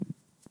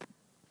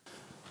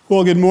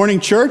Well, good morning,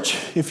 church.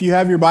 If you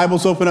have your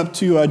Bibles, open up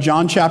to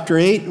John chapter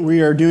 8. We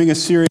are doing a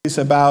series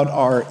about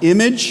our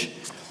image,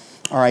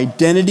 our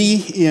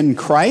identity in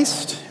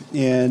Christ,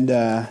 and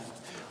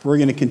we're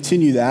going to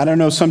continue that. I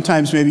know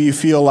sometimes maybe you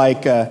feel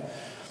like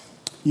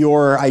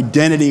your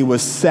identity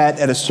was set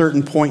at a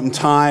certain point in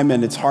time,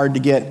 and it's hard to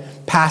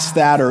get past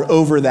that or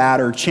over that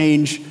or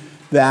change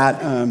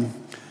that. I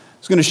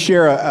was going to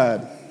share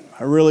a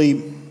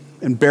really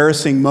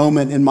embarrassing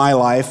moment in my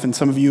life, and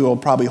some of you will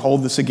probably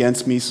hold this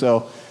against me,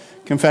 so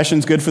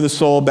confession's good for the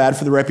soul, bad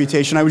for the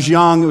reputation. I was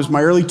young. It was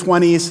my early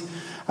 20s.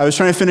 I was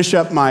trying to finish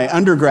up my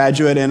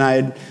undergraduate, and I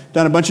had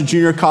done a bunch of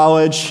junior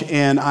college,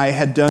 and I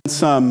had done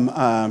some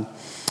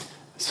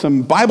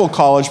Bible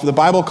college, but the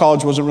Bible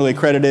college wasn't really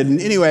accredited.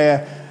 And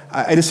anyway,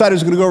 I decided I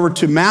was going to go over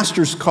to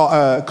master's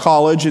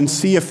college and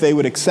see if they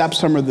would accept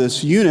some of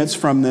this units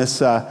from this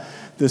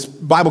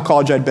Bible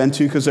college I'd been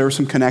to, because there were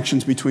some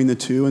connections between the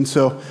two. And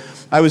so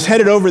I was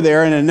headed over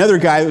there, and another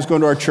guy that was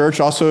going to our church,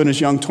 also in his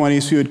young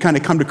 20s, who had kind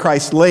of come to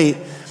Christ later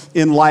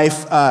in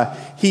life,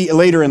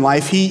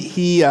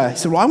 he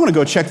said, well, I want to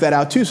go check that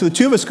out too. So the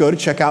two of us go to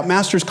check out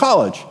Master's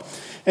College.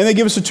 And they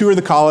give us a tour of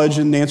the college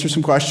and answer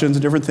some questions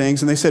and different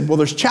things. And they said, well,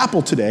 there's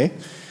chapel today.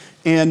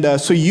 And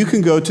so you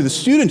can go to the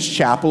students'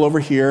 chapel over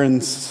here,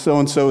 and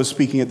so is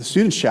speaking at the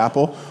students'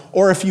 chapel.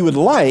 Or if you would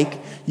like,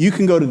 you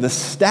can go to the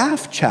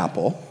staff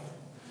chapel,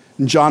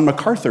 and John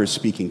MacArthur is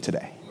speaking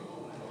today.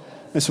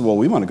 I said, well,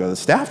 we want to go to the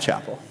staff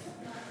chapel,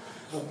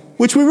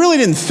 which we really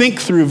didn't think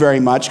through very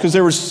much, because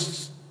there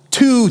was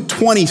two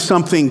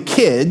 20-something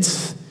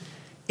kids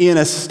in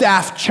a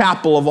staff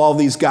chapel of all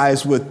these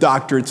guys with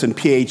doctorates and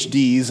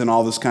PhDs and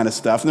all this kind of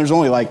stuff. And there's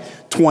only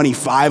like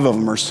 25 of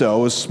them or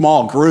so. It was a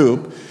small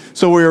group.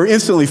 So we were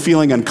instantly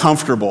feeling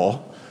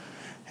uncomfortable.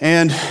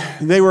 And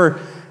they were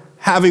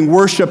having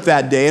worship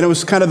that day, and it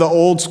was kind of the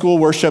old school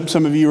worship.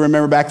 Some of you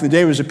remember back in the day,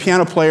 there was a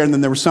piano player, and then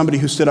there was somebody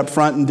who stood up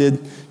front and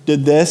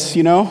did this,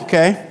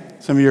 okay?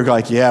 Some of you are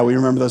like, yeah, we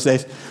remember those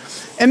days.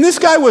 And this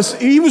guy was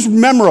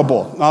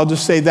memorable. I'll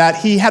just say that.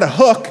 He had a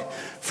hook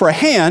for a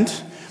hand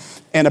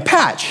and a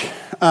patch.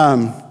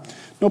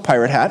 No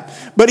pirate hat.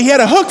 But he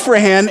had a hook for a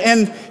hand,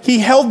 and he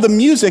held the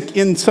music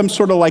in some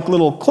sort of like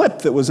little clip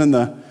that was in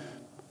the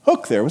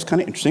hook there. It was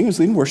kind of interesting. It was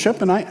leading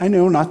worship, and I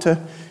know not to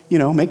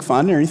make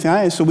fun or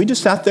anything. So we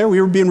just sat there.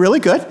 We were being really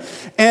good.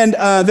 And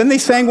then they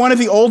sang one of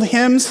the old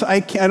hymns. I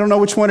don't know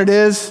which one it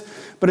is,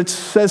 but it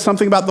says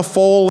something about the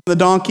foal and the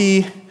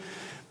donkey,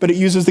 but it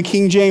uses the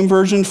King James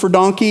version for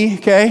donkey,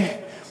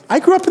 okay?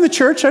 I grew up in the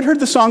church. I'd heard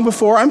the song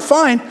before. I'm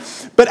fine.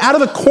 But out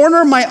of the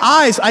corner of my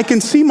eyes, I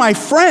can see my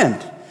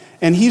friend,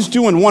 and he's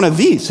doing one of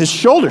these. His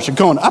shoulders are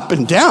going up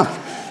and down.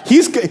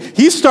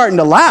 He's starting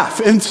to laugh.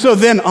 And so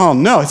then, oh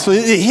no, so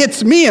it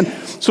hits me, and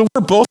so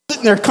we're both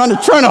sitting there kind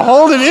of trying to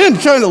hold it in,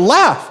 trying to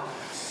laugh.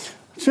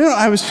 So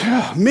I was,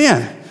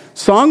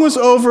 song was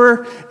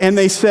over, and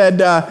they said,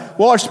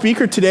 well, our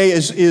speaker today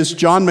is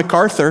John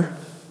MacArthur.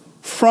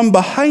 From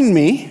behind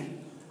me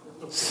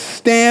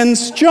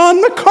stands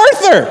John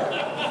MacArthur.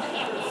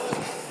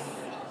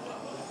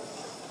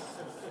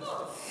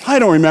 I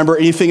don't remember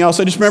anything else.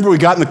 I just remember we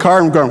got in the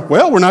car and going,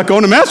 well, we're not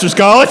going to Master's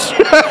College.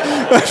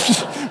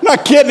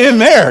 Not getting in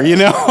there,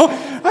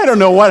 I don't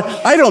know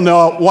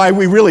why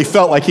we really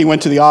felt like he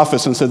went to the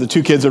office and said, the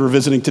two kids that were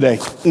visiting today,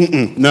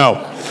 no.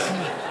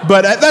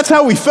 But that's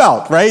how we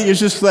felt, right? It's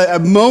just a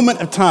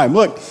moment of time.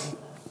 Look,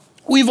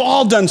 we've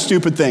all done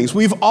stupid things.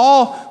 We've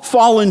all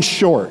fallen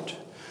short.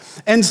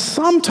 And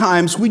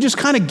sometimes we just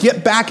kind of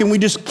get back and we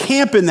just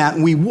camp in that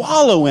and we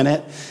wallow in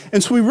it.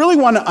 And so we really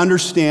want to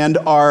understand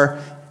our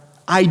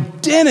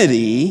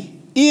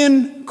identity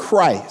in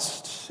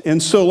Christ.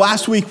 And so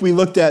last week we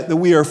looked at that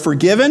we are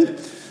forgiven.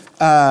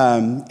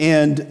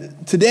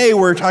 And today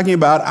we're talking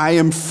about I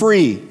am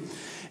free.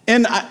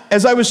 And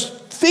as I was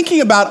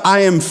thinking about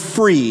I am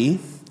free,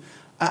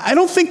 I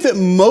don't think that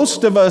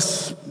most of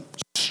us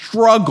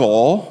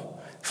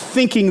struggle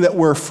thinking that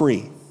we're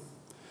free.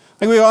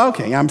 Like we go,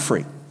 okay, I'm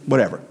free,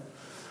 whatever.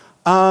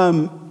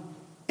 And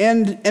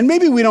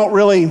maybe we don't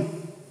really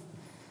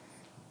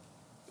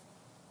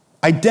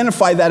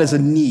identify that as a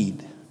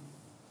need.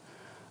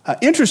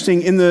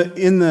 Interesting, in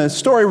the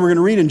story we're going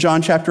to read in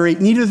John chapter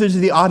 8, neither does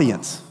the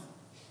audience.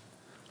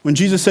 When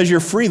Jesus says you're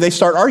free, they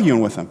start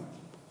arguing with him.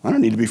 I don't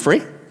need to be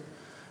free.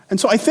 And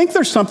so I think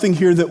there's something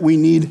here that we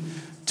need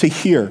to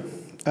hear.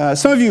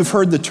 Some of you have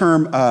heard the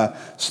term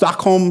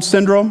Stockholm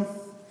Syndrome.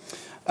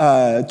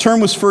 The term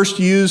was first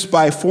used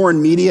by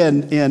foreign media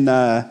in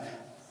I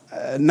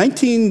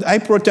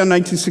wrote down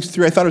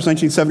 1963, I thought it was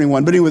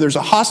 1971. But anyway, there's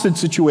a hostage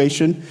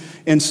situation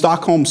in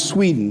Stockholm,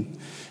 Sweden.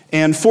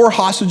 And 4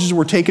 hostages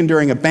were taken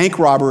during a bank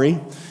robbery.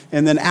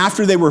 And then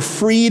after they were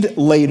freed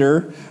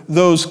later,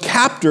 those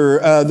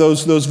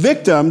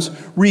victims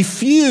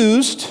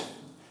refused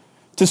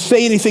to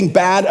say anything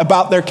bad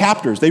about their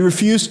captors. They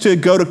refused to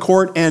go to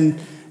court and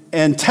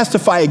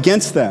testify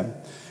against them.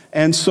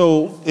 And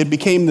so it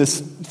became this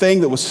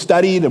thing that was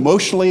studied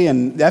emotionally,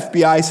 and the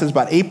FBI says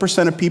about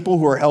 8% of people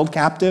who are held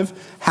captive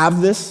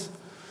have this.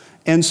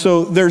 And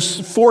so there's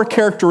 4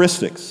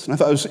 characteristics, and I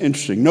thought it was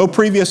interesting. No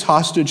previous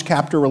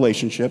hostage-captor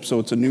relationship, so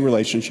it's a new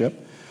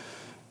relationship.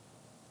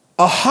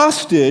 A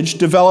hostage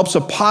develops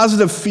a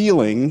positive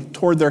feeling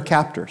toward their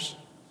captors.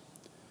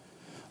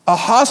 A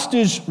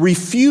hostage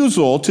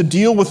refusal to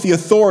deal with the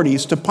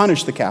authorities to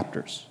punish the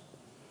captors.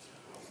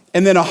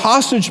 And then a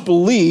hostage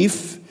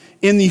belief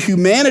in the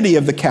humanity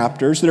of the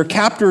captors. Their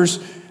captors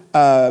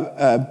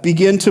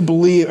begin to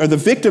believe, or the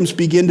victims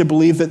begin to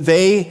believe that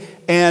they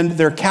and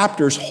their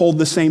captors hold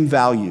the same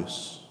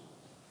values.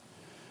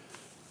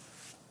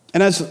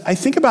 And as I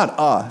think about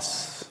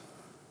us,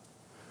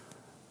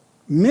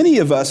 many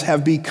of us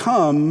have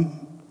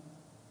become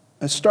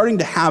starting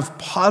to have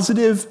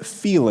positive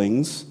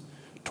feelings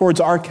towards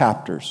our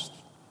captors,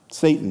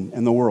 Satan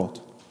and the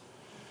world.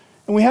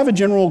 And we have a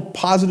general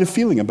positive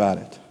feeling about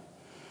it.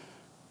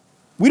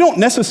 We don't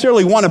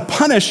necessarily want to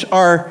punish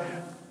our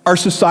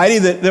society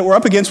that we're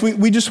up against.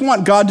 We just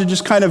want God to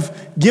just kind of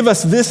give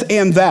us this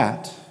and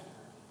that.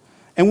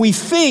 And we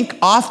think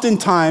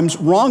oftentimes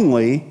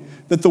wrongly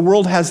that the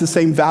world has the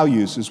same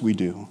values as we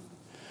do.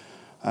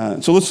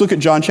 So let's look at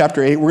John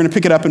chapter 8. We're going to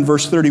pick it up in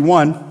verse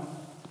 31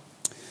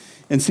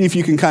 and see if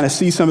you can kind of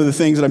see some of the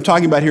things that I'm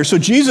talking about here. So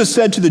Jesus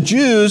said to the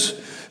Jews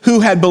who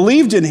had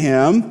believed in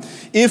him,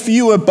 "If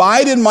you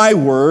abide in my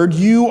word,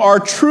 you are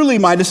truly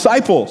my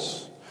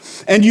disciples,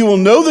 and you will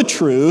know the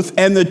truth,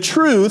 and the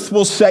truth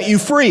will set you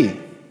free."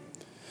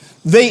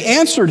 They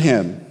answered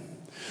him,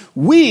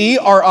 "We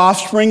are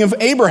offspring of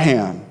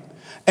Abraham,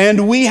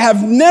 and we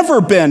have never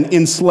been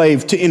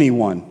enslaved to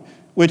anyone."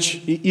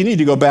 Which, you need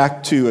to go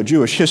back to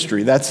Jewish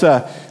history. It's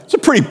a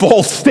pretty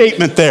bold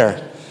statement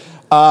there.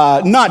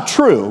 Not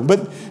true,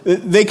 but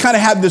they kind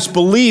of had this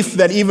belief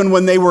that even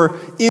when they were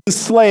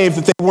enslaved,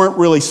 that they weren't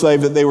really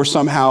slaves, that they were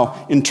somehow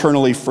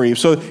internally free.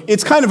 So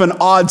it's kind of an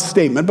odd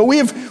statement, but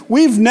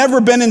we've never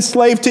been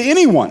enslaved to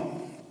anyone.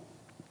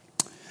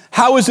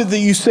 How is it that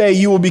you say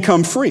you will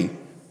become free?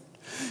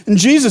 And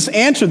Jesus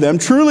answered them,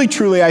 "Truly,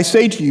 truly, I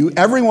say to you,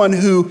 everyone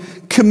who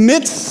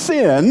commits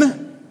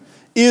sin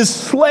is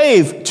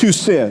slave to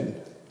sin.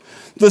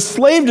 The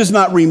slave does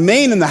not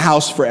remain in the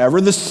house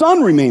forever. The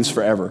son remains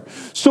forever.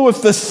 So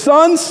if the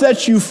son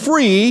sets you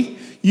free,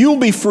 you'll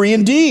be free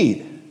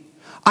indeed.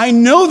 I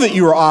know that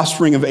you are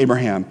offspring of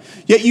Abraham,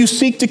 yet you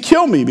seek to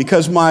kill me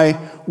because my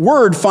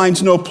word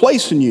finds no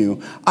place in you.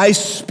 I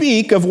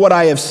speak of what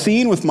I have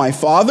seen with my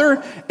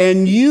father,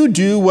 and you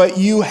do what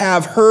you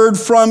have heard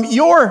from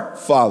your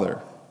father."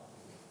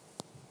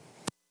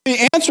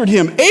 They answered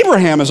him,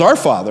 "Abraham is our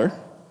father."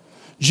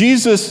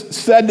 Jesus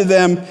said to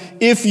them,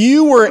 "If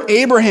you were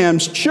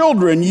Abraham's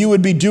children, you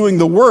would be doing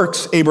the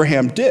works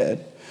Abraham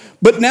did.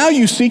 But now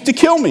you seek to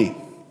kill me,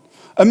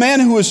 a man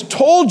who has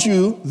told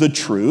you the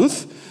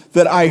truth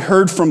that I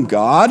heard from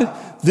God.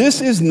 This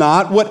is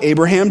not what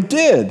Abraham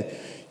did.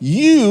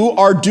 You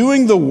are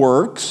doing the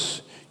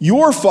works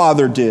your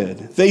father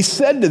did." They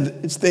said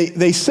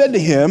to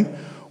him,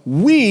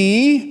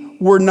 "We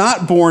were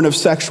not born of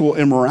sexual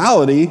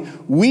immorality.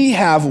 We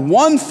have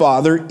one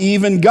Father,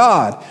 even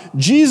God."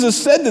 Jesus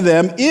said to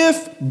them,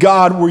 "If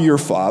God were your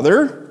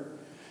Father,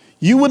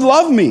 you would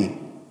love me,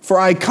 for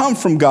I come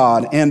from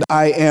God and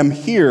I am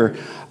here.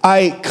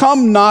 I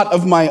come not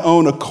of my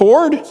own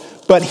accord,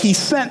 but he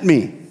sent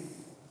me.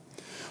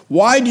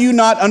 Why do you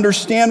not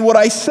understand what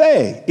I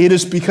say? It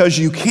is because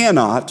you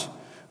cannot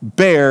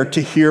bear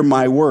to hear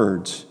my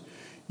words.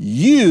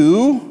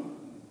 You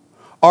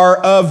are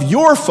of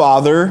your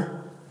father,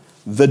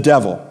 the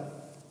devil,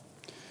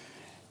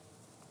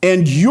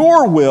 and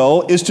your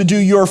will is to do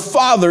your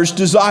father's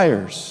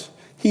desires.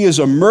 He is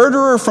a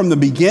murderer from the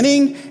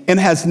beginning and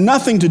has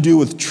nothing to do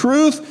with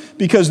truth,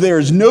 because there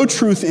is no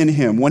truth in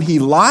him. When he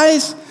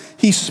lies,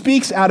 he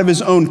speaks out of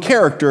his own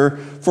character,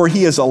 for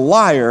he is a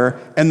liar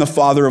and the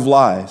father of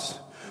lies.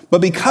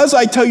 But because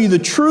I tell you the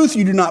truth,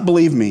 you do not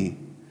believe me.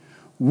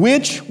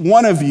 Which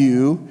one of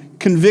you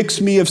convicts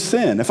me of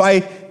sin? If I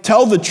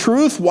tell the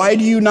truth, why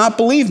do you not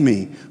believe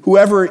me?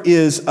 Whoever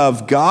is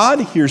of God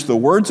hears the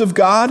words of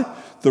God.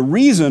 The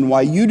reason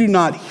why you do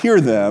not hear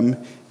them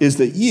is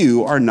that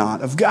you are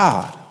not of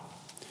God."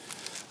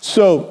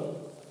 So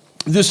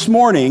this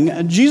morning,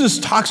 Jesus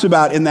talks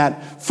about in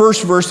that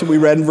first verse that we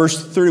read in verse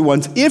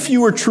 31, "If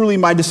you were truly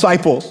my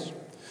disciples."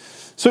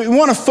 So we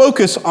want to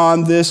focus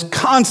on this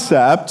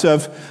concept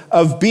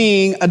of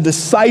being a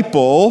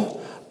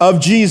disciple of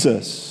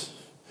Jesus.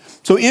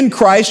 So in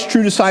Christ,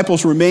 true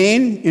disciples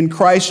remain. In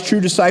Christ, true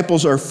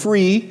disciples are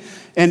free.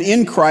 And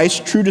in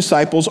Christ, true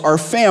disciples are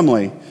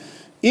family.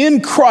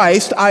 In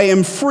Christ, I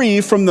am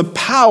free from the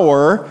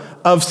power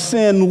of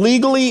sin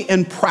legally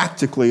and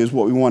practically, is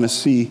what we want to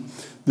see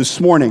this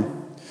morning.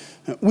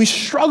 We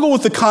struggle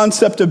with the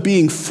concept of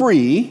being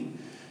free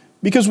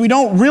because we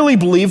don't really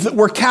believe that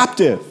we're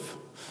captive.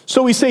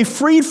 So we say,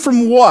 freed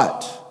from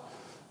what?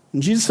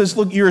 And Jesus says,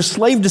 look, you're a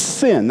slave to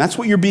sin. That's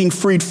what you're being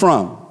freed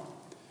from.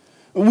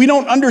 We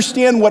don't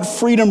understand what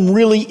freedom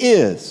really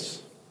is,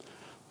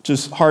 which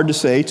is hard to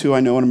say too, I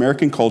know, in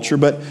American culture,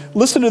 but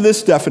listen to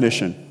this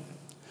definition.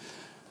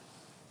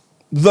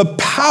 The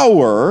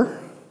power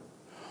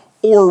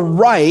or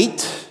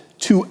right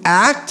to to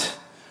act,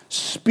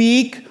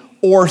 speak,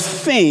 or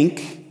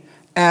think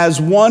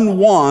as one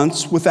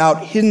wants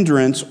without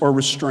hindrance or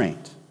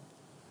restraint.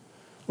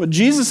 What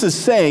Jesus is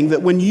saying,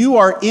 that when you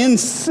are in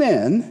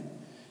sin,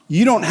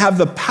 you don't have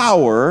the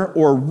power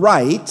or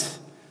right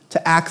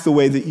to act the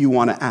way that you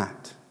want to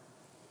act.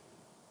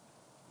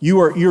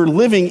 You're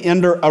living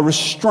under a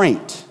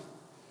restraint,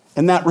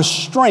 and that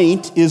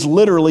restraint is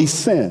literally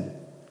sin.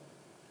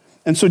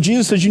 And so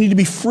Jesus says you need to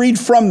be freed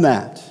from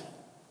that.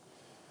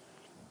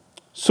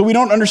 So we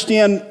don't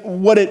understand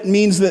what it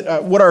means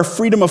that what our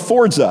freedom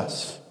affords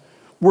us.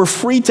 We're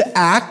free to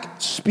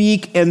act,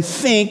 speak, and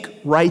think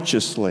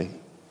righteously.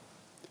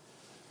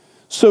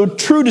 So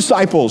true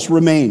disciples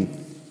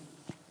remain.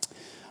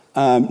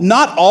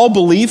 Not all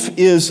belief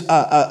is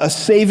a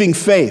saving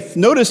faith.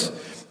 Notice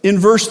in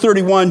verse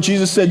 31,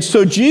 Jesus said,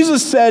 "So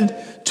Jesus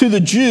said to the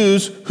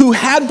Jews who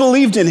had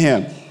believed in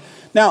him."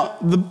 Now,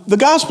 the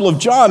Gospel of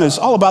John is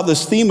all about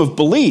this theme of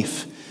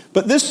belief,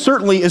 but this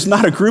certainly is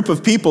not a group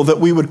of people that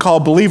we would call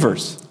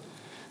believers.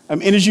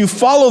 And as you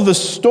follow the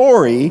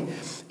story,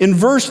 in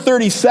verse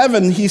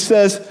 37, he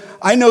says,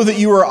 "I know that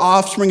you are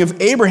offspring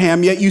of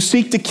Abraham, yet you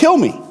seek to kill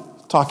me,"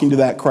 talking to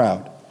that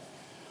crowd.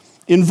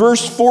 In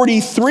verse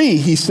 43,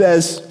 he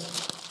says,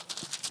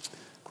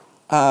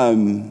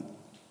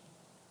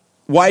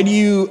 "Why do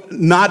you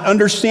not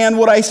understand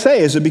what I say?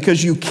 Is it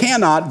because you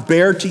cannot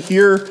bear to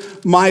hear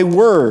my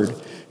word?"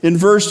 In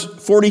verse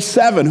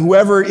 47,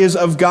 "Whoever is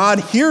of God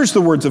hears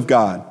the words of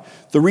God.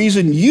 The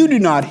reason you do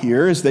not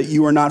hear is that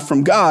you are not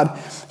from God."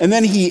 And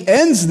then he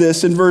ends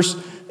this in verse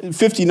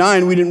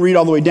 59. We didn't read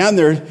all the way down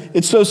there.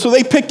 It says, "So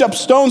they picked up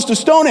stones to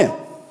stone him."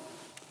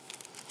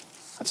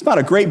 That's not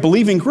a great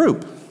believing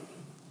group.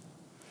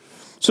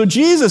 So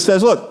Jesus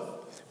says,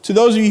 look, to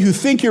those of you who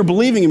think you're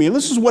believing in me,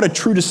 this is what a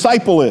true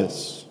disciple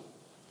is.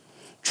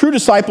 True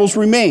disciples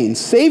remain.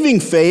 Saving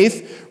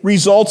faith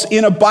results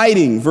in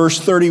abiding, verse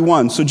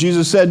 31. So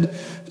Jesus said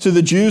to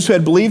the Jews who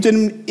had believed in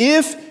him,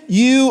 "If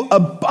you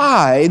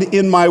abide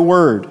in my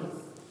word."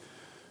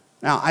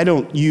 Now, I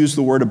don't use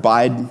the word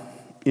abide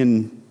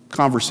in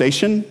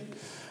conversation.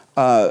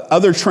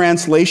 Other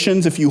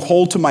translations, "If you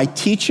hold to my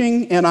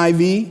teaching,"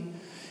 NIV.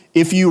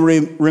 "If you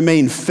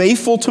remain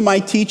faithful to my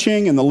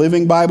teaching," in the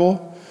Living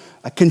Bible.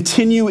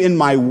 "Continue in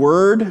my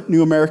word,"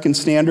 New American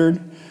Standard.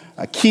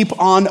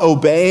 "Keep on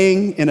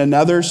obeying," in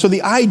another. So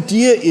the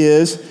idea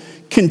is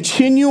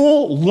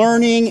continual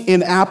learning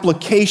and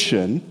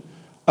application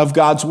of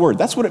God's word.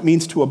 That's what it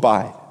means to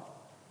abide.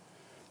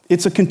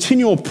 It's a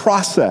continual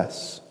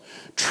process.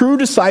 True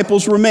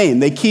disciples remain.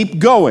 They keep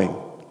going.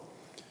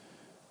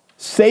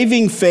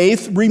 Saving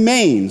faith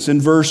remains in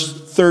verse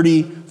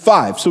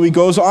 35. So he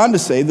goes on to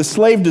say, "The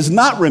slave does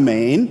not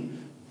remain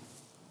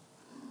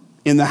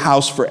in the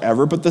house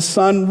forever, but the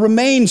son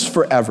remains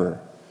forever."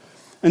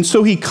 And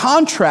so he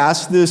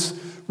contrasts this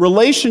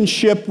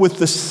relationship with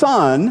the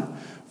son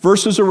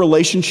versus a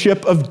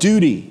relationship of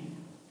duty.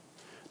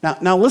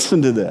 Now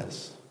listen to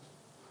this.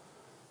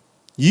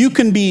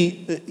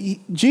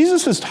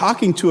 Jesus is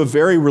talking to a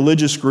very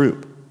religious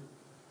group,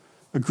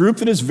 a group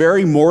that is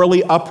very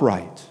morally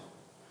upright,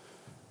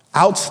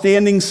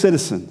 outstanding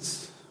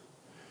citizens,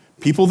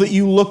 people that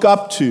you look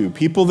up to,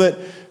 people that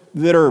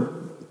are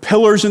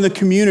pillars in the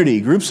community,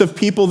 groups of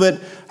people that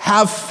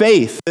have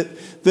faith,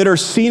 that are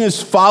seen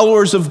as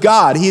followers of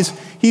God.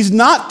 He's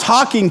not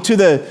talking to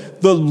the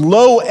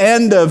low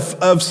end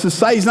of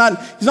society. He's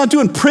not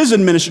doing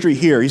prison ministry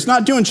here. He's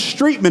not doing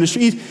street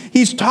ministry.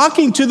 He's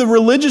talking to the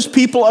religious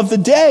people of the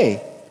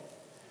day.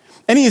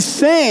 And he is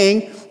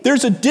saying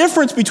there's a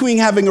difference between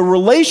having a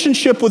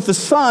relationship with the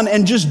Son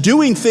and just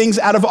doing things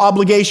out of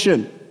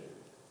obligation.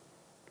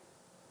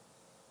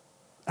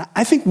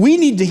 I think we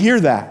need to hear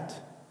that.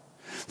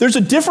 There's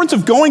a difference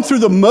of going through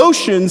the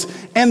motions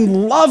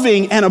and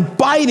loving and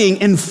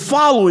abiding and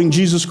following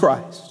Jesus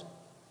Christ.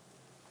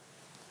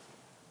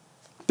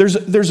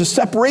 There's a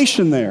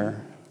separation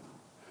there.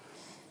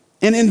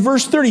 And in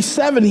verse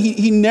 37,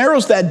 he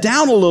narrows that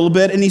down a little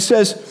bit, and he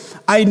says,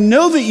 I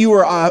know that you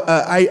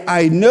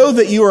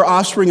are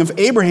offspring of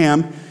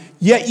Abraham,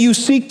 yet you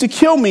seek to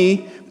kill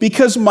me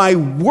because my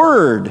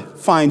word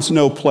finds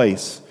no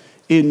place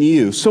in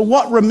you." So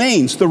what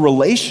remains? The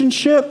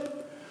relationship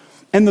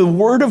and the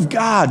word of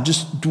God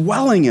just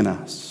dwelling in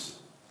us.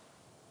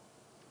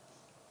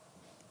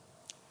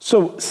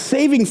 So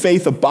saving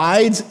faith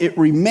abides, it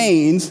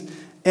remains,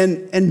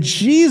 and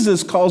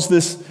Jesus calls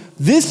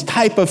this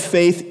type of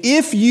faith,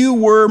 "if you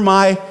were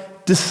my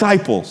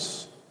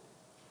disciples."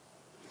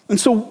 And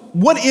so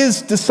what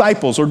is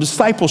disciples or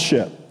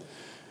discipleship?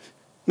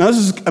 Now, this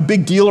is a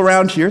big deal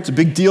around here. It's a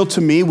big deal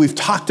to me. We've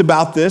talked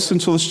about this,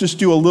 and so let's just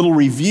do a little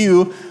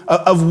review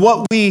of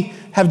what we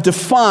have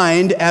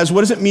defined as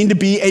what does it mean to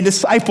be a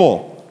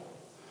disciple.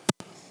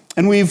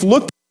 And we've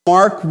looked at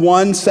Mark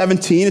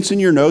 1:17. It's in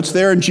your notes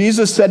there. And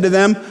Jesus said to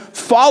them,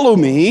 "Follow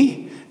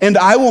me, and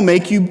I will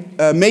make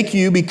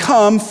you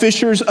become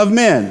fishers of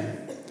men."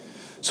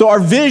 So our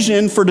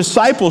vision for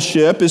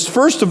discipleship is,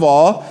 first of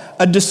all,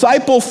 a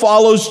disciple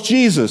follows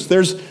Jesus.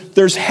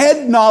 There's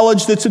head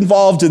knowledge that's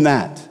involved in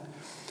that.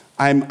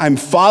 I'm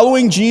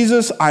following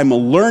Jesus. I'm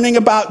learning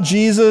about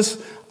Jesus.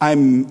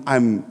 I'm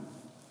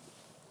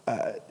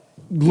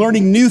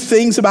learning new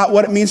things about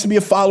what it means to be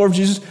a follower of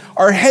Jesus.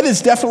 Our head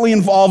is definitely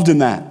involved in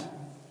that.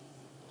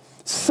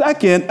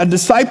 Second, a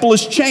disciple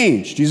is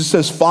changed. Jesus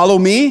says, follow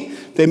me.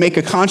 They make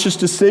a conscious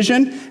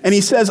decision. And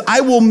he says,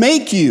 I will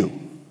make you.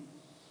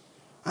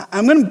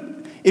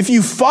 If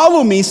you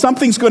follow me,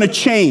 something's going to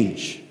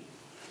change.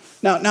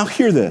 Now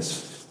hear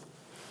this.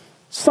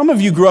 Some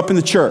of you grew up in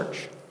the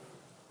church.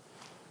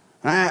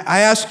 I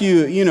ask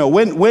you,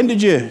 when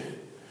did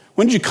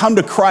you come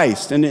to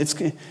Christ? And it's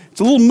a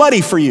little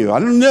muddy for you. I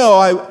don't know.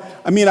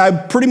 I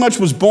pretty much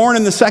was born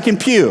in the second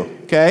pew,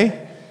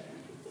 okay?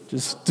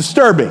 Just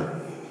disturbing.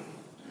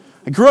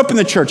 I grew up in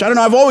the church. I don't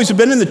know. I've always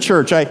been in the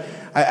church.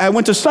 I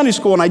went to Sunday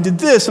school and I did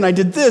this and I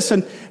did this.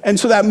 And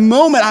so that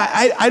moment,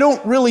 I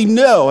don't really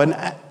know. And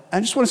I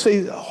just want to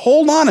say,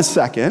 hold on a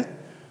second.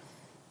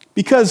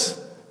 Because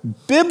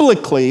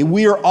biblically,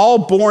 we are all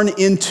born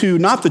into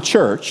not the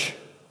church,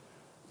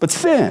 but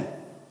sin.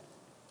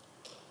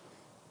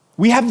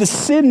 We have the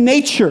sin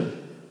nature.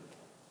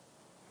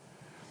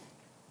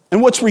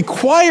 And what's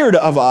required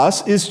of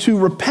us is to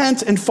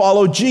repent and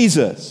follow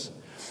Jesus.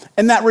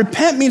 And that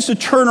repent means to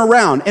turn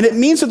around. And it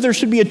means that there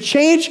should be a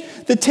change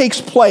that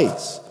takes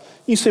place.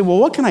 You say, well,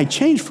 what can I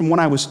change from when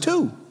I was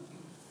 2?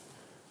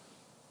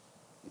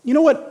 You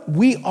know what?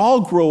 We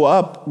all grow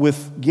up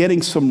with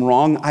getting some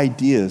wrong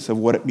ideas of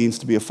what it means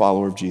to be a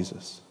follower of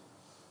Jesus.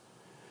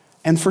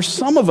 And for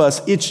some of us,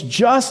 it's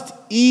just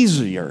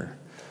easier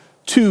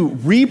to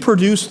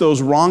reproduce those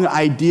wrong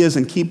ideas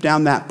and keep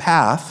down that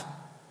path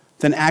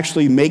than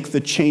actually make the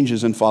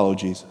changes and follow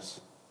Jesus.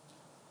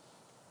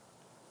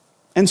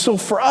 And so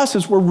for us,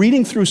 as we're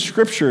reading through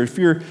Scripture, if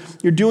you're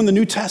doing the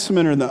New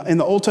Testament or in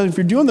the Old Testament, if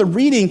you're doing the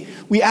reading,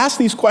 we ask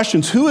these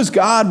questions. Who is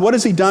God? What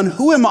has he done?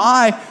 Who am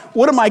I?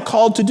 What am I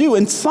called to do?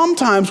 And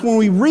sometimes when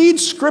we read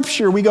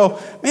Scripture, we go,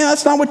 man,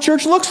 that's not what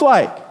church looks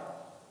like.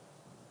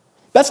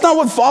 That's not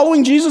what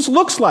following Jesus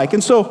looks like.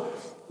 And so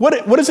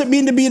what does it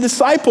mean to be a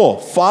disciple?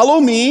 Follow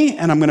me,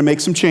 and I'm going to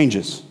make some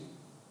changes.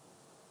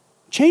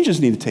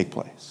 Changes need to take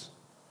place.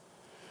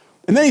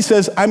 And then he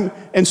says,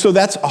 and so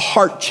that's a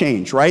heart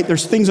change, right?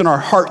 There's things in our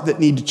heart that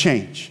need to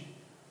change.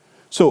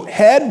 So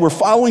head, we're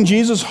following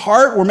Jesus.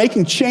 Heart, we're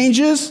making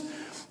changes.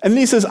 And then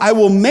he says, I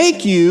will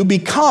make you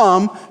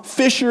become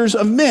fishers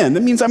of men.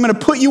 That means I'm going to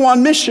put you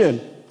on mission.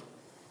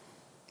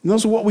 And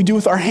those are what we do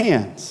with our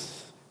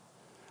hands,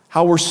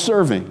 how we're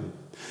serving.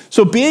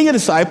 So being a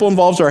disciple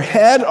involves our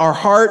head, our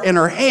heart, and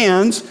our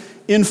hands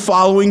in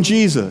following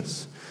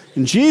Jesus.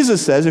 And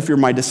Jesus says, if you're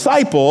my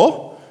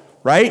disciple,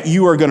 right,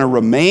 you are going to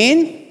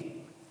remain.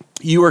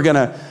 You are going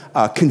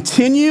to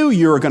continue.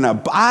 You are going to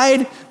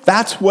abide.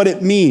 That's what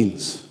it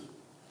means.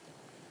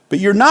 But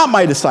you're not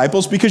my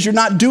disciples because you're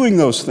not doing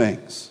those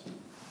things.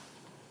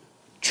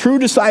 True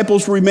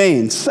disciples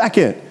remain.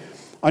 Second,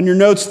 on your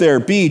notes there,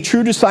 B,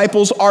 true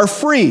disciples are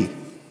free.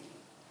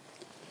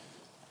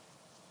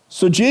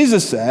 So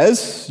Jesus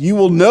says, you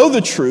will know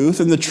the truth,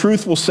 and the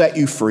truth will set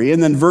you free.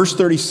 And then verse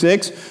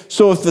 36,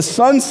 so if the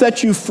Son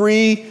sets you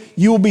free,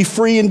 you will be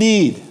free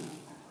indeed.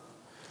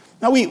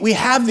 Now we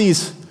have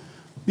these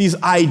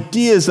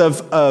ideas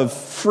of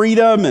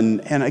freedom,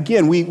 and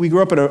again, we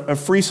grew up in a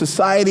free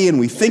society, and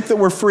we think that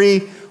we're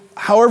free,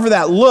 however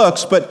that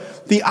looks,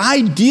 but the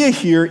idea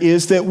here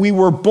is that we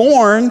were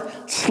born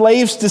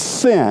slaves to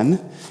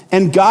sin,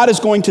 and God is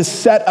going to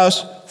set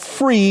us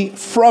free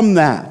from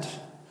that.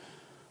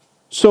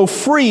 So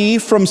free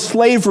from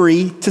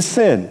slavery to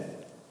sin.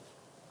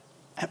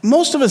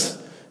 Most of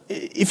us,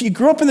 if you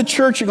grew up in the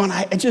church, you're going,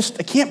 I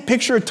can't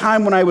picture a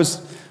time when I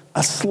was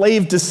a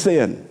slave to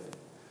sin.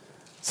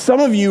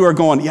 Some of you are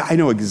going, yeah, I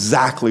know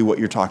exactly what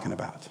you're talking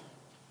about.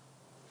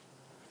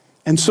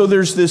 And so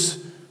there's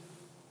this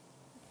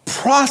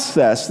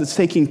process that's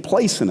taking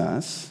place in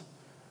us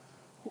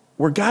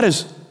where God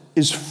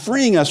is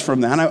freeing us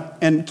from that.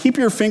 And keep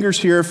your fingers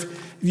here. If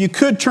you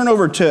could turn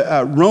over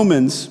to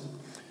Romans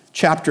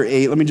chapter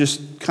 8. Let me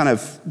just kind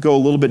of go a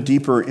little bit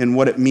deeper in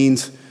what it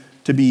means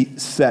to be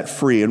set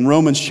free. In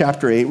Romans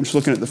chapter 8, we're just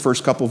looking at the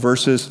first couple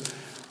verses.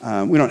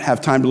 We don't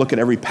have time to look at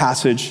every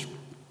passage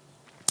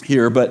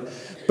here, but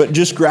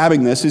just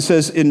grabbing this, it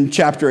says in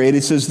chapter 8,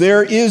 it says,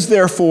 there is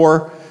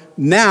therefore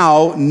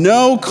now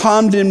no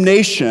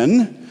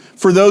condemnation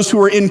for those who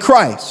are in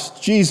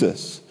Christ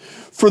Jesus.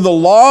 For the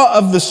law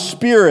of the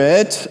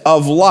Spirit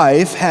of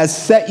life has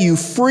set you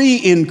free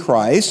in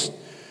Christ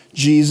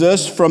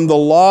Jesus from the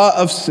law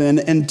of sin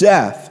and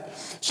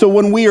death. So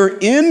when we are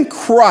in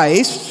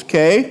Christ,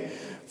 okay,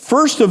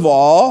 first of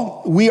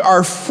all, we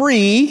are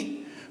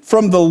free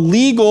from the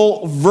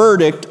legal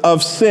verdict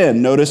of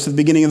sin. Notice at the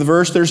beginning of the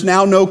verse, there's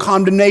now no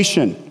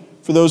condemnation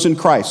for those in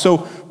Christ.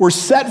 So we're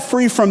set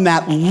free from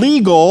that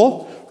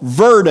legal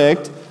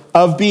verdict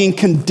of being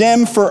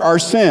condemned for our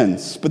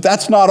sins. But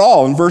that's not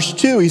all. In verse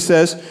 2, he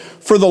says,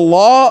 for the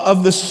law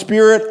of the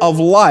Spirit of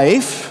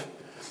life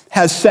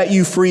has set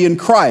you free in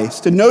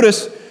Christ. And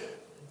notice,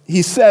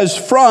 he says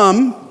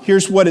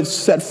here's what it's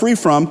set free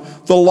from,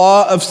 the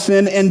law of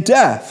sin and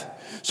death.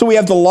 So we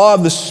have the law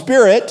of the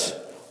Spirit,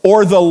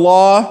 or the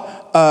law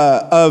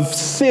of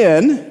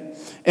sin,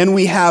 and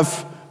we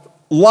have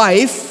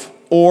life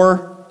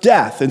or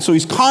death. And so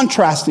he's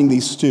contrasting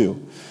these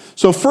two.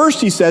 So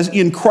first he says,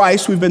 in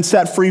Christ we've been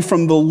set free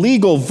from the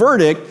legal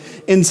verdict,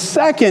 and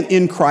second,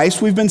 in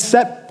Christ we've been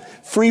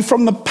set free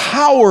from the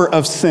power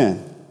of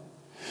sin.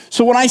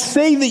 So when I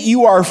say that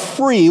you are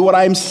free, what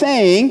I'm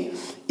saying,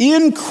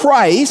 in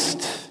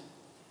Christ,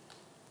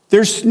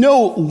 there's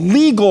no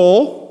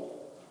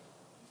legal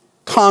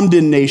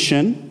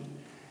condemnation,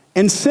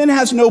 and sin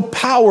has no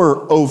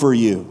power over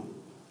you.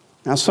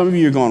 Now, some of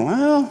you are going,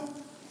 well,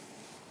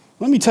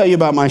 let me tell you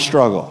about my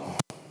struggle.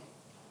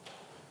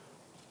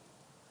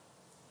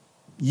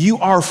 You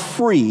are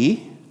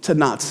free to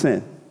not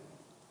sin.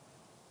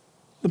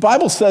 The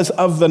Bible says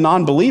of the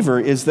non-believer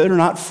is they're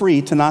not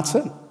free to not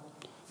sin.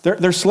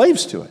 They're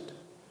slaves to it.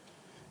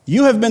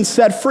 You have been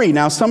set free.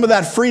 Now, some of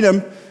that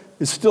freedom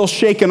is still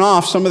shaken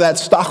off. Some of that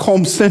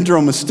Stockholm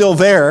syndrome is still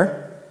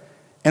there.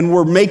 And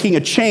we're making a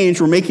change.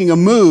 We're making a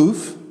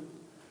move.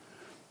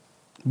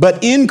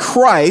 But in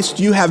Christ,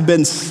 you have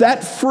been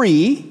set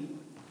free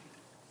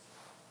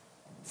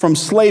from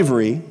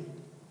slavery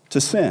to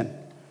sin.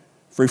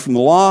 Free from the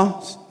law,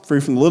 free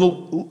from the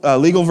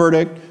legal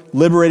verdict,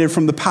 liberated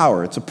from the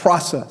power. It's a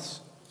process.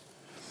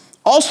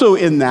 Also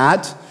in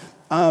that,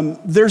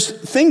 there's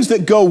things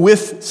that go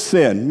with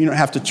sin. You don't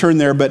have to turn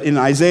there, but in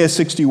Isaiah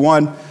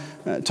 61,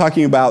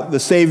 talking about the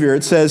Savior,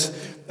 it says,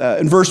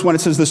 in verse 1,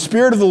 it says, "The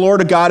Spirit of the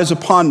Lord God is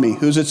upon me."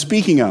 Who's it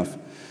speaking of?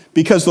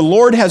 "Because the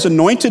Lord has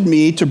anointed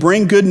me to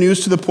bring good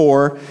news to the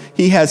poor.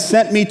 He has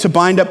sent me to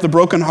bind up the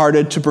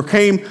brokenhearted, to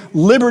proclaim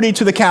liberty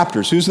to the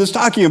captors." Who's this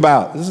talking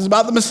about? This is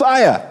about the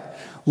Messiah.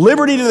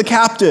 Liberty to the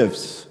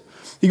captives.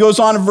 He goes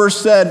on in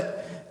verse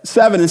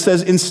 7 and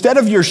says, "Instead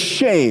of your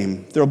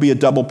shame, there will be a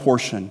double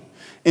portion.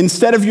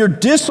 Instead of your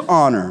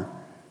dishonor,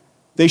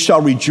 they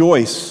shall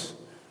rejoice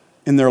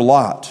in their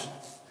lot."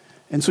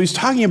 And so he's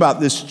talking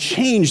about this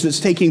change that's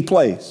taking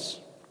place.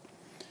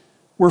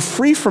 We're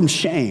free from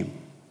shame.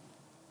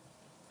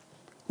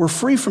 We're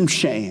free from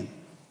shame.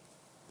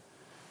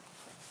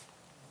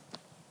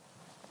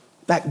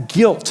 That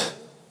guilt,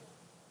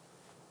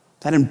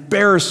 that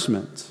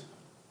embarrassment.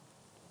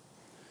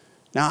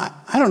 Now,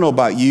 I don't know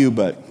about you,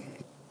 but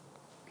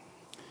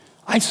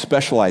I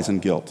specialize in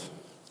guilt.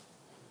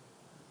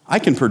 I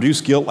can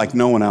produce guilt like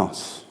no one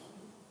else.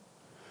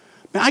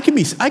 Man, I can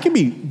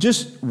be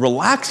just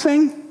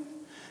relaxing,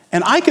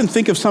 and I can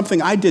think of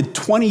something I did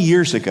 20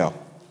 years ago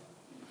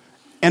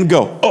and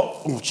go,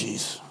 oh,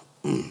 geez.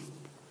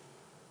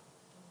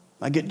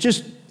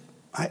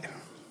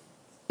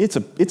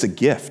 It's a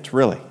gift,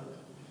 really.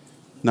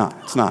 No,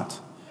 it's not.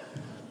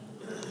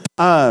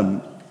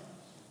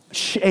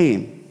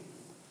 Shame.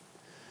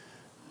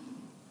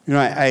 You know,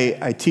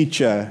 I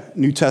teach a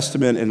New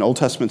Testament and Old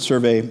Testament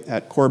survey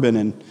at Corbin,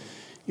 and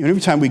you know,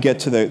 every time we get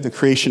to the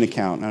creation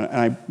account, and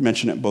I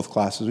mention it in both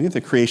classes, we get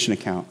the creation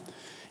account,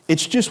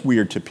 it's just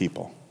weird to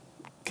people,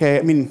 okay?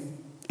 I mean,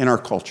 in our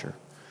culture.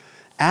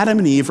 Adam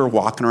and Eve are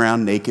walking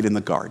around naked in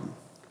the garden.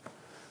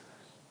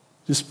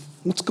 Just,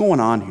 what's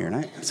going on here? And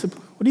I said,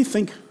 what do you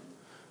think?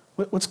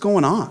 What's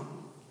going on?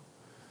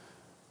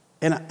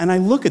 And I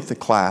look at the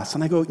class,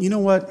 and I go, you know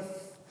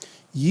what?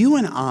 You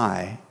and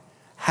I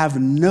have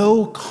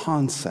no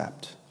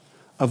concept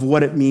of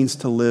what it means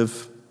to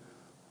live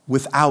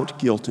without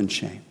guilt and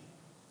shame.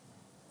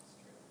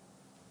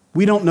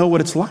 We don't know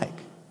what it's like.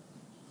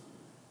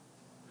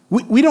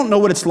 We don't know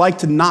what it's like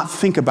to not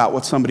think about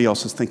what somebody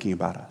else is thinking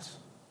about us.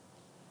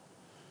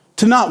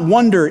 To not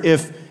wonder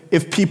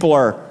if people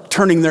are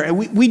turning their...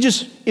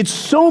 it's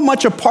so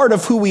much a part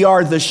of who we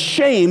are, the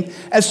shame.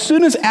 As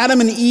soon as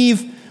Adam and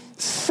Eve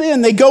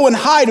sin, they go and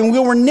hide, and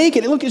we're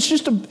naked. Look, it's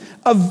just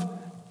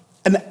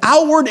an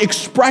outward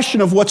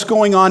expression of what's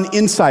going on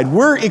inside.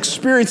 We're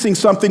experiencing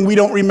something we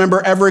don't remember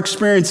ever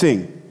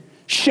experiencing.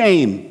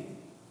 Shame.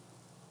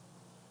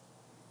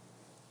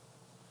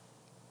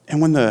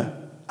 And when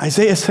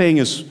Isaiah is saying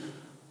is,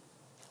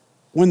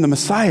 when the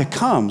Messiah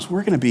comes,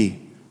 we're going to be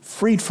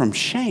freed from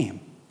shame.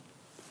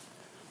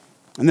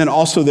 And then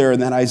also there in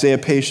that Isaiah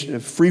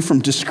page, free from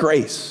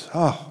disgrace.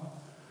 Oh,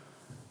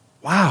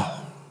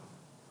 wow.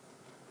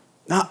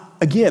 Now,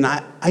 again,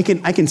 I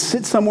can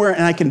sit somewhere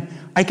and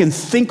I can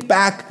think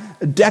back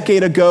a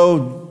decade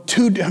ago,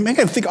 I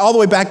can think all the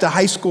way back to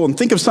high school and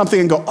think of something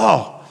and go,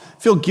 oh, I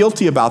feel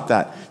guilty about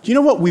that. Do you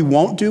know what we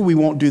won't do? We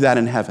won't do that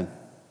in heaven.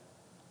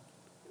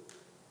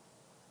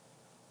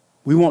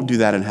 We won't do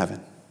that in heaven.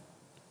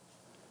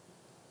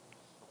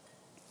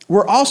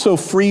 We're also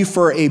free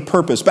for a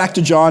purpose. Back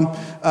to John,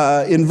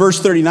 in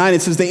verse 39,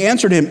 it says, they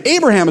answered him,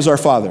 Abraham is our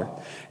father.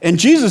 And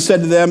Jesus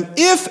said to them,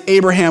 if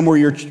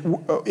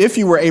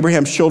you were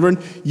Abraham's children,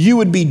 you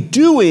would be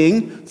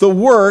doing the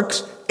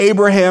works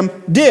Abraham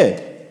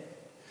did.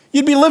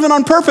 You'd be living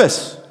on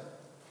purpose.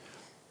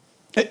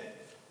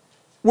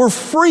 We're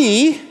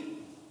free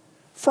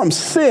from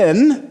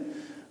sin,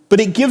 but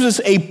it gives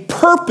us a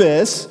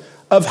purpose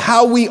of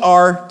how we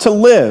are to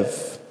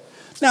live.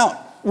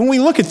 Now, when we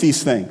look at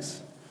these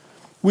things,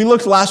 we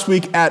looked last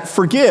week at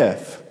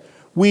forgive.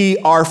 We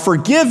are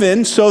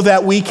forgiven so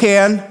that we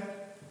can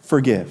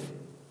forgive.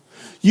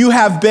 You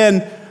have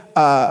been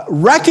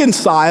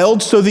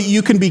reconciled so that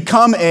you can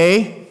become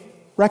a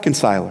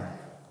reconciler.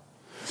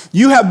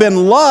 You have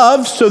been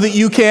loved so that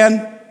you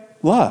can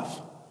love.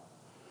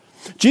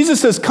 Jesus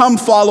says, come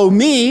follow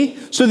me,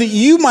 so that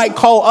you might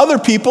call other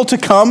people to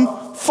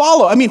come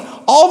follow. I mean,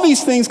 all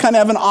these things kind of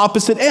have an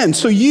opposite end.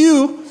 So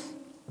you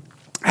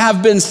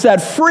have been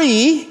set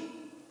free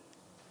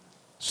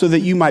so that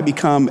you might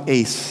become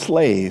a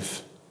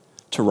slave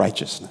to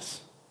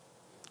righteousness,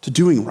 to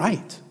doing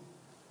right.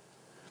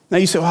 Now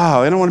you say,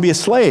 wow, I don't want to be a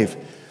slave.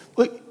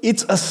 Look,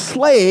 it's a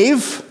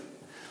slave.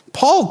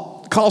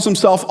 Paul calls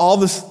himself all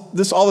this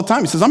all the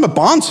time. He says, I'm a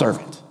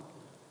bondservant.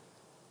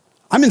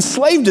 I'm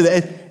enslaved to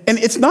that. And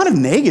it's not a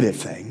negative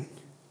thing.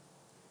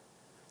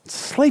 It's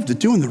a slave to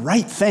doing the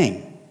right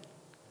thing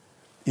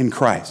in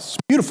Christ. It's a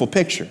beautiful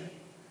picture.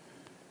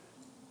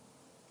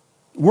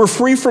 We're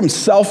free from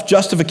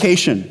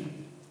self-justification.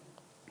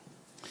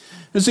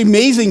 This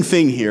amazing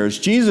thing here is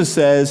Jesus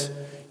says,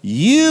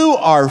 you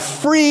are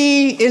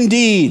free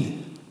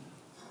indeed.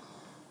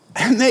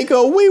 And they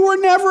go, we were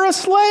never a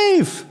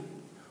slave.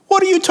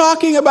 What are you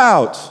talking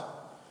about?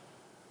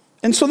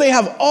 And so they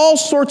have all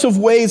sorts of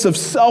ways of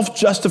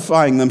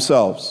self-justifying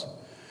themselves.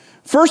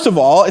 First of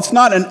all, it's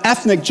not an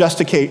ethnic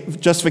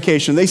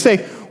justification. They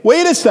say,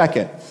 wait a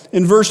second.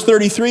 In verse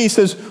 33, he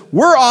says,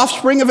 we're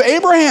offspring of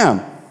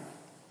Abraham.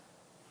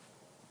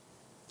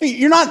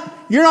 You're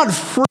not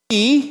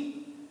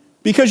free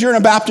because you're in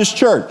a Baptist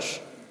church.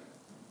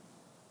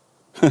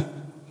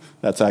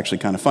 That's actually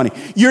kind of funny.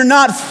 You're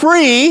not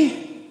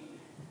free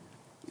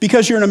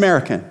because you're an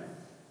American.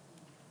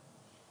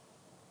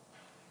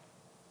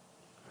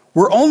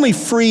 We're only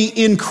free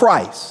in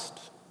Christ.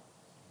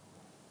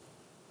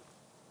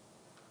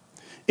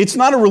 It's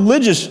not a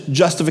religious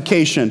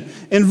justification.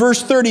 In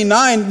verse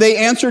 39, they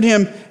answered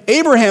him,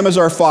 Abraham is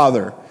our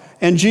father.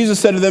 And Jesus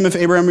said to them, if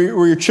Abraham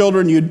were your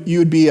children,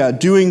 you'd be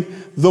doing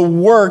the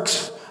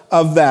works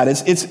of that.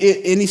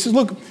 And he says,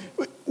 look,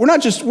 we're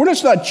just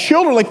not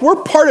children. Like,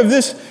 we're part of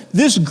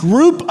this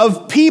group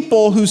of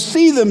people who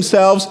see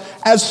themselves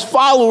as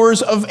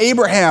followers of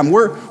Abraham.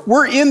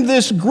 We're in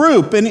this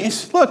group. And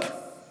it's, look,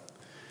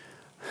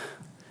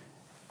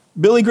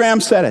 Billy Graham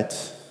said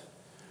it.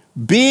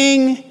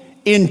 Being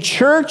in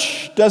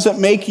church doesn't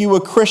make you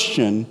a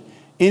Christian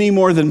any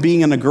more than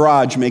being in a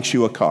garage makes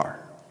you a car.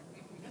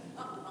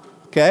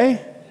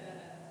 Okay?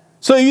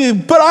 So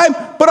but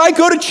I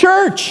go to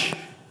church.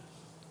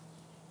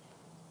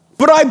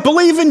 But I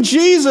believe in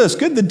Jesus.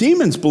 Good, the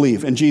demons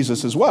believe in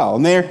Jesus as well.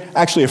 And they're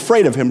actually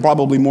afraid of him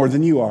probably more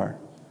than you are.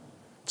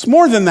 It's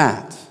more than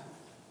that.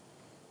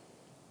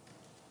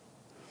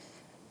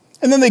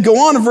 And then they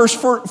go on in verse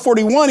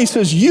 41, he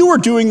says, you are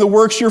doing the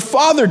works your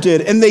father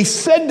did. And they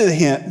said to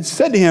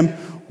him,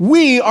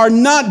 we are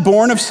not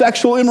born of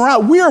sexual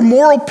immorality. We are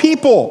moral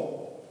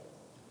people.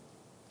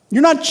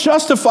 You're not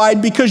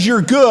justified because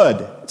you're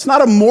good. It's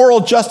not a moral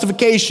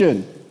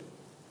justification.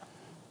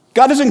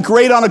 God isn't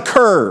great on a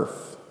curve.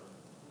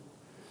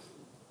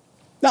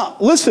 Now,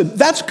 listen,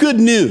 that's good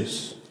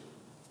news.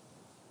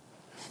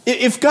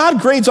 If God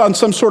grades on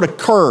some sort of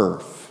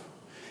curve,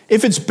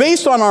 if it's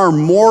based on our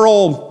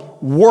moral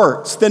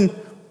works, then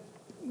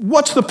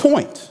what's the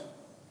point?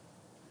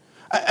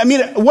 I mean,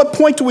 at what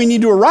point do we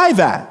need to arrive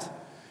at?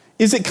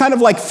 Is it kind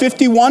of like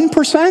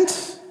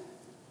 51%?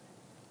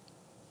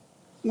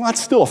 Well,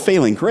 that's still a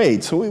failing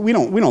grade, so we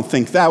don't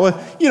think that.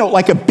 Well,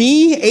 like a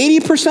B,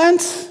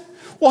 80%?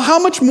 Well, how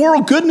much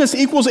moral goodness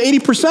equals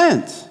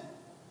 80%?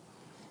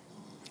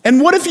 And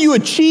what if you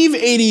achieve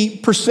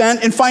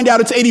 80% and find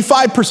out it's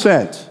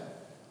 85%?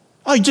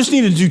 Oh, you just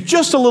need to do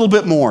just a little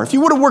bit more. If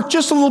you would have worked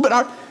just a little bit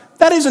harder.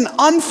 That is an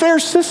unfair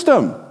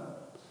system.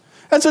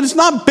 And so it's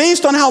not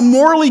based on how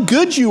morally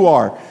good you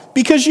are.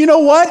 Because you know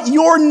what?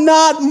 You're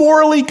not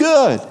morally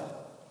good.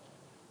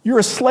 You're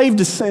a slave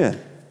to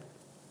sin.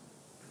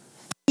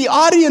 The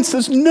audience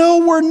says,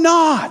 no, we're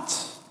not.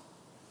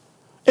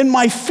 And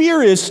my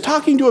fear is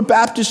talking to a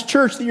Baptist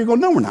church that you're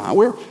going, no, we're not.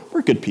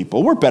 We're good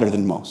people. We're better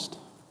than most.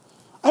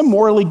 I'm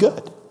morally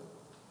good.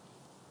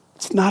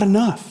 It's not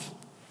enough.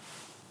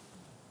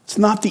 It's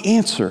not the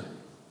answer.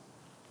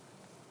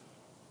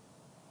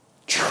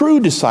 True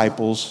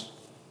disciples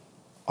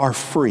are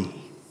free.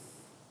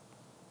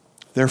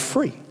 They're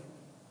free.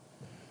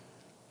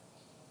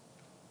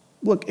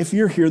 Look, if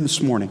you're here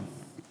this morning,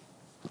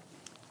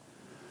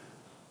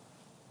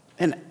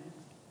 and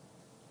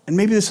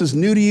maybe this is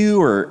new to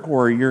you,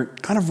 or you're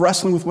kind of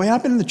wrestling with, wait,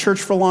 I've been in the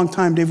church for a long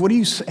time, Dave, what do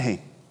you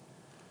say?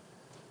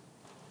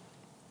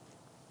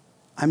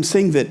 I'm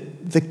saying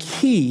that the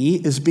key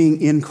is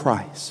being in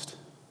Christ.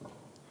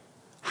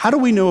 How do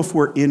we know if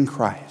we're in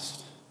Christ?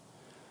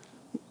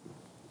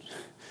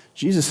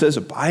 Jesus says,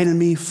 abide in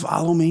me,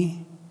 follow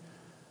me.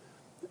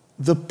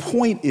 The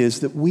point is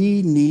that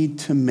we need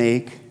to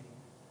make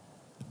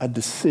a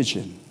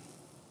decision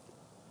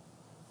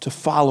to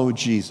follow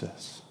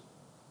Jesus.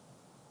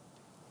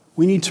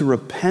 We need to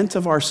repent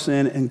of our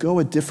sin and go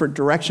a different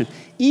direction.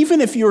 Even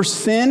if your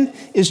sin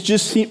is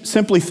just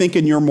simply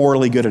thinking you're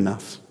morally good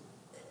enough.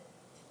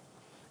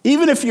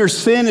 Even if your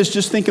sin is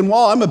just thinking,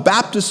 well, I'm a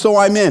Baptist, so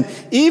I'm in.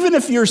 Even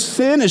if your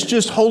sin is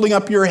just holding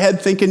up your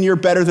head thinking you're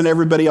better than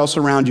everybody else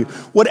around you.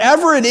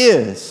 Whatever it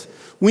is,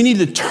 we need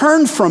to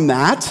turn from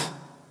that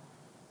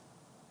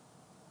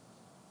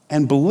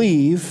and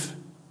believe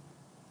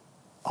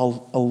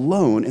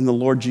alone in the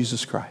Lord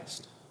Jesus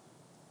Christ.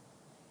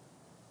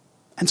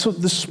 And so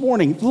this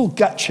morning, a little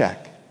gut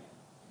check.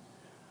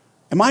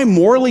 Am I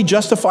morally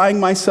justifying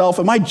myself?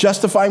 Am I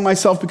justifying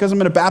myself because I'm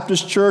in a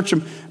Baptist church?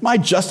 Am I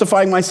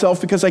justifying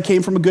myself because I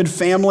came from a good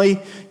family?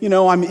 You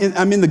know, I'm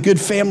in the good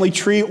family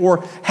tree.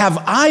 Or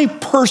have I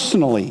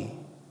personally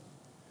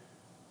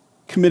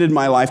committed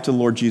my life to the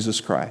Lord Jesus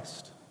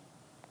Christ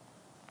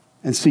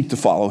and seek to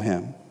follow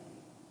him?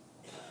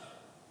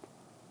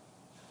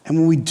 And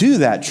when we do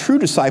that, true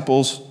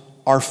disciples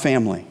are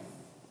family.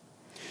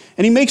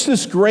 And he makes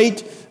this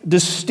great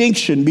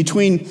distinction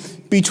between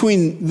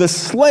the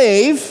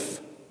slave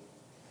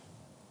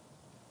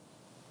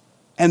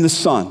and the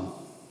Son.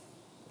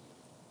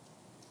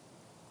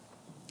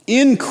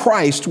 In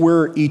Christ,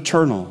 we're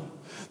eternal.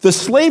 The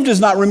slave does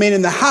not remain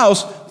in the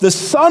house. The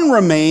Son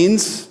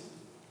remains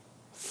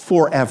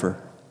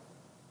forever.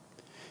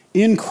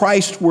 In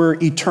Christ, we're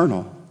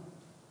eternal.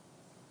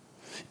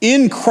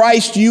 In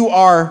Christ, you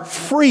are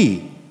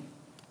free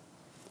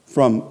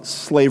from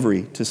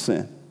slavery to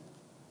sin.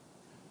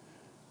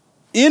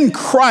 In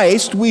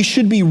Christ, we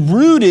should be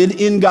rooted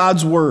in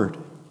God's word.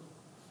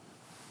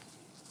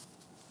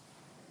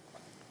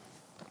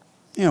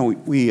 You know,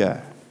 we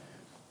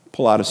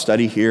pull out a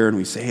study here and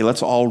we say, hey,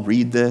 let's all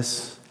read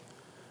this.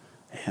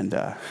 And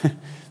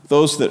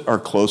those that are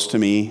close to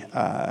me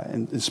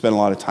and spend a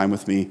lot of time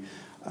with me,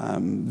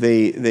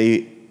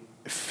 they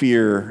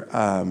fear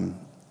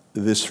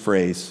this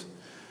phrase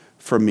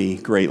from me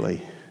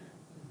greatly.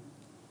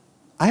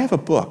 I have a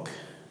book.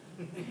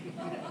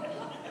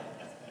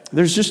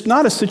 There's just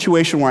not a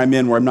situation where I'm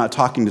in where I'm not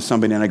talking to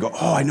somebody and I go,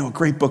 oh, I know a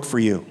great book for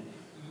you.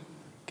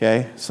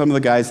 Okay? Some of the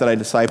guys that I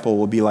disciple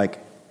will be like,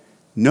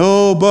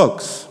 no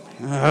books.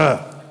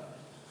 Ugh.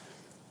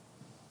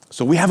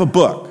 So we have a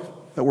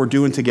book that we're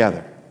doing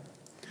together.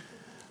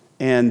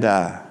 And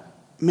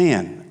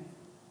man,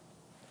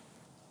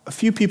 a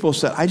few people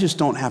said, I just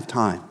don't have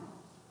time.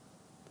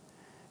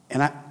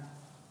 And I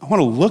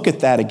want to look at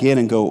that again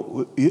and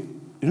go,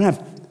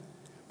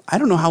 I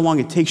don't know how long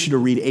it takes you to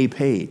read a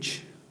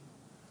page.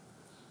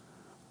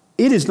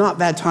 It is not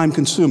that time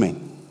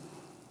consuming.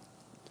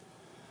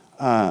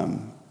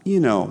 You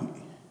know,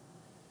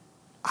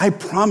 I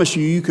promise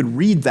you could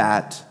read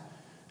that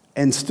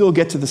and still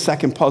get to the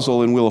second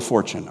puzzle in Wheel of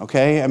Fortune,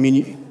 okay? I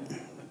mean,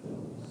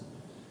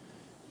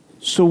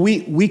 so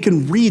we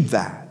can read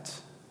that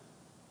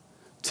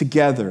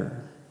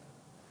together.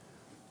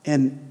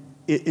 And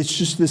it's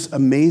just this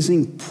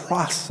amazing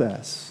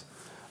process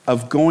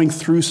of going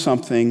through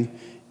something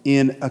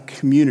in a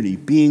community,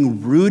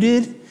 being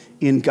rooted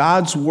in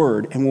God's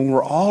word. And when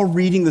we're all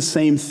reading the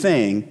same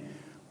thing,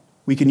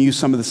 we can use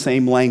some of the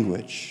same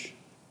language.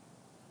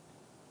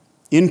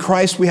 In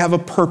Christ, we have a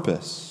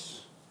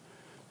purpose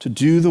to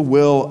do the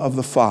will of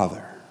the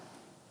Father.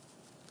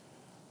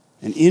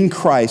 And in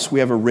Christ, we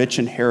have a rich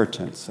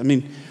inheritance. I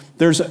mean,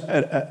 there's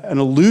an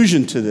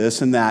allusion to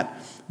this in that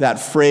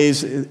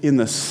phrase in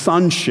the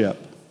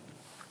sonship.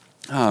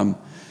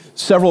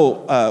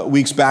 Several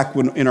weeks back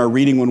in our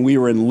reading when we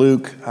were in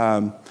Luke,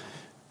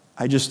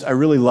 I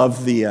really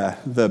love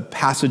the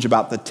passage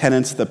about the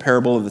tenants, the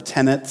parable of the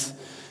tenants.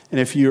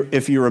 And if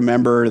you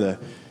remember,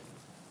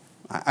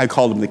 I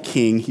called him the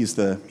king. He's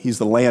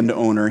the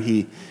landowner.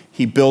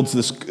 He builds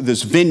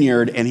this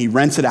vineyard and he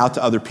rents it out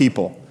to other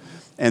people.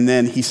 And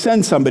then he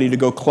sends somebody to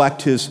go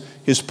collect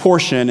his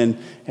portion,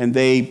 and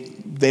they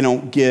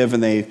don't give,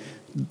 and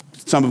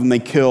some of them they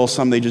kill,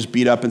 some they just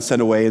beat up and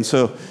send away. And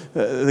so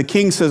the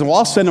king says, well,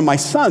 I'll send him my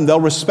son. They'll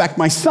respect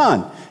my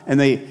son. And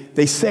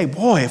they say,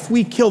 boy, if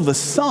we kill the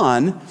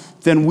son,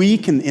 then we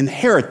can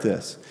inherit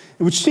this.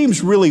 Which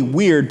seems really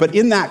weird, but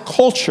in that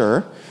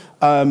culture,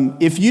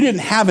 if you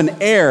didn't have an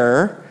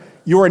heir,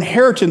 your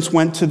inheritance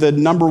went to the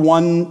number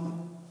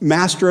one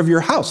master of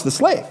your house, the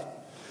slave.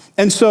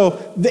 And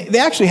so they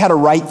actually had a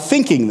right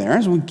thinking there.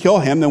 As we kill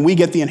him, then we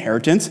get the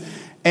inheritance.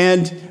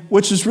 And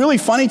which is really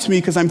funny to me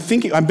because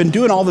I've been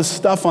doing all this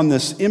stuff on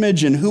this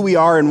image and who we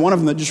are, and one of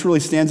them that just really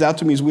stands out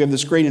to me is we have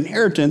this great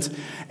inheritance.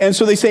 And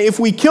so they say, if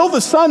we kill the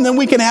son, then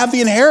we can have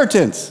the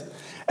inheritance.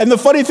 And the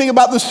funny thing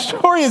about the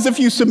story is if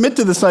you submit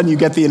to the son, you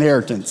get the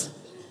inheritance.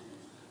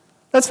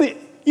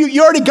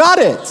 You already got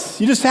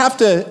it. You just have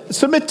to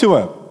submit to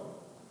him.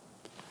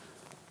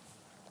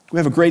 We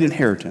have a great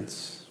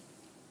inheritance.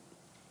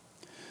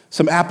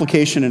 Some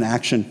application and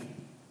action.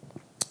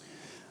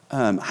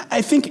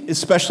 I think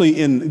especially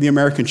in the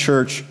American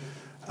church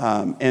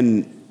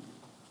and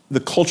the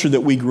culture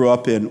that we grew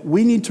up in,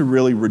 we need to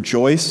really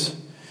rejoice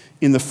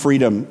in the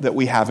freedom that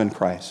we have in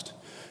Christ.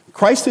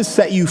 Christ has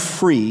set you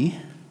free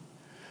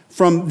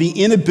from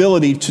the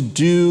inability to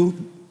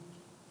do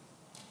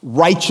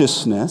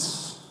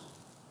righteousness,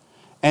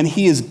 and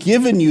he has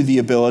given you the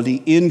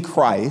ability in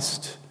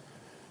Christ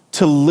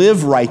to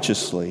live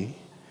righteously,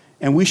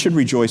 and we should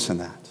rejoice in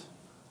that.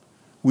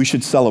 we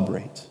should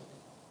celebrate.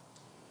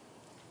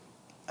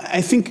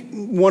 I think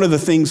one of the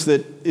things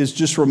that is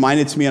just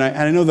reminded to me, and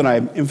I know that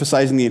I'm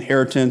emphasizing the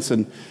inheritance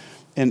and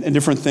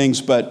different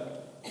things,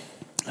 but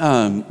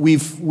we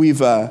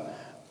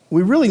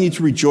really need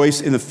to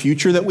rejoice in the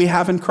future that we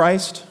have in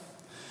Christ.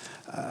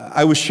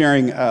 I was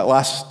sharing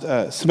last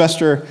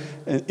semester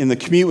in the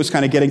commute was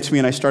kind of getting to me,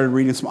 and I started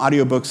reading some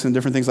audiobooks and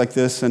different things like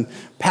this. And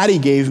Patty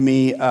gave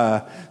me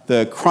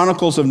the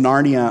Chronicles of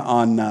Narnia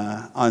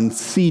on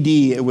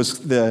CD. It was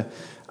the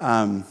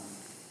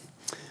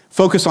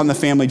Focus on the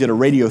Family did a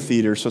radio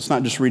theater, so it's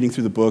not just reading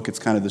through the book, it's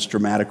kind of this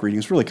dramatic reading.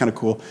 It's really kind of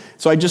cool.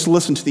 So I just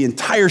listened to the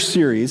entire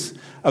series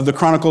of the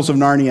Chronicles of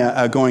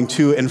Narnia going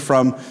to and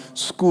from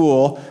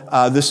school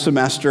this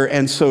semester.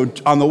 And so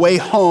on the way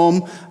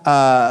home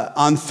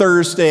on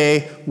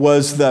Thursday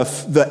was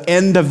the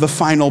end of the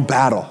final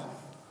battle.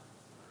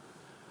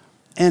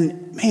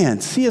 And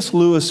man, C.S.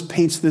 Lewis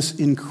paints this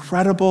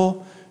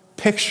incredible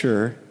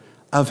picture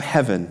of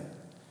heaven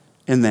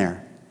in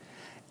there.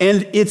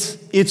 And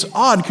it's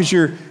odd because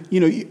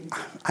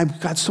I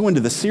got so into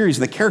the series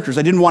and the characters,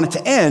 I didn't want it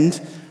to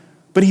end,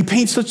 but he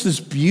paints such this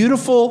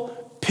beautiful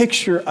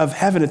picture of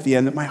heaven at the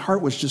end that my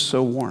heart was just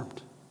so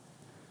warmed.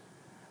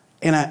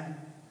 And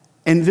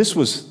this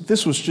was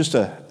just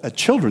a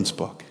children's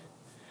book.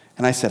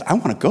 And I said, I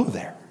want to go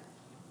there.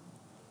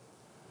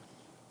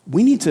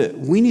 We need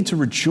to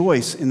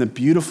rejoice in the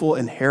beautiful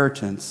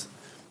inheritance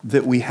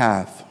that we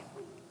have.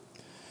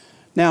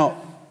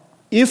 Now,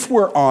 if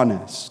we're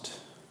honest,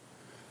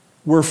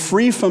 we're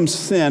free from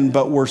sin,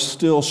 but we're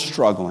still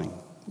struggling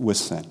with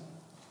sin,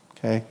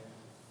 okay?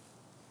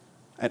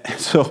 And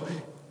so,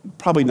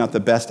 probably not the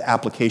best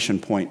application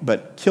point,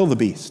 but kill the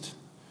beast.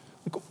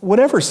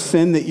 Whatever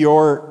sin that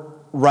you're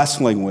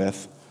wrestling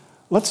with,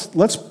 let's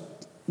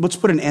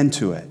put an end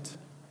to it.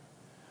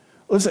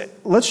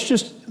 Let's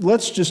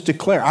just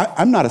declare,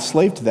 I'm not a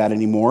slave to that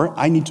anymore.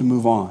 I need to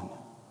move on.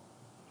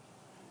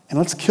 And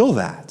let's kill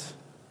that.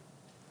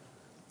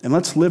 And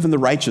let's live in the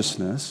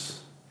righteousness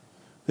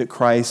that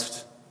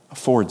Christ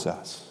affords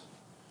us.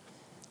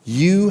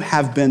 You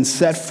have been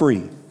set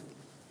free.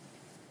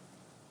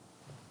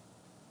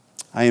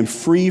 I am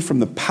free from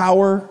the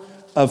power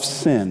of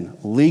sin,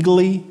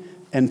 legally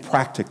and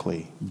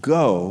practically.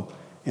 Go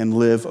and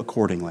live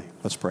accordingly.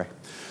 Let's pray.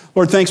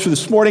 Lord, thanks for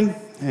this morning.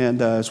 And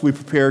as we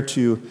prepare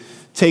to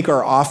take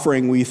our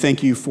offering, we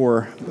thank you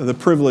for the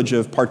privilege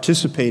of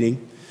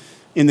participating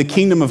in the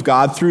kingdom of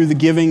God through the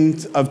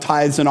giving of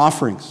tithes and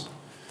offerings.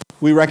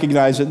 We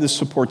recognize that this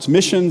supports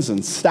missions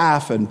and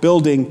staff and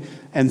building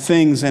and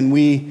things, and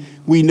we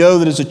know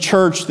that as a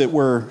church that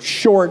we're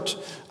short,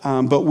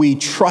 but we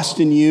trust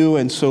in you,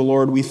 and so,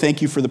 Lord, we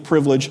thank you for the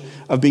privilege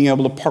of being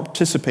able to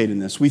participate in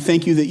this. We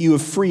thank you that you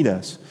have freed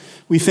us.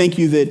 We thank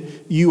you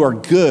that you are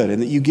good and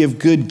that you give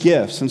good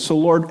gifts, and so,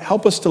 Lord,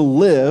 help us to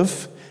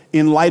live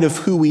in light of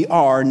who we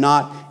are,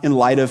 not in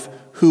light of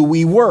who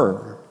we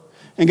were.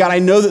 And God, I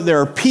know that there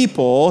are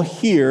people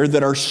here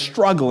that are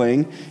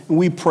struggling, and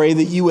we pray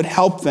that you would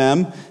help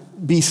them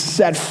be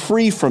set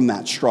free from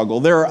that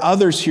struggle. There are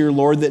others here,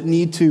 Lord, that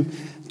need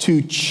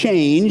to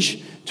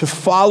change, to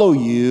follow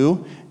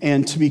you,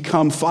 and to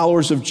become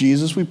followers of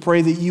Jesus. We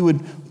pray that you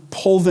would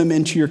pull them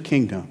into your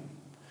kingdom.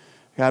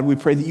 God, we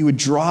pray that you would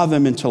draw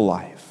them into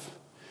life.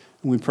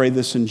 And we pray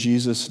this in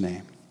Jesus'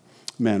 name.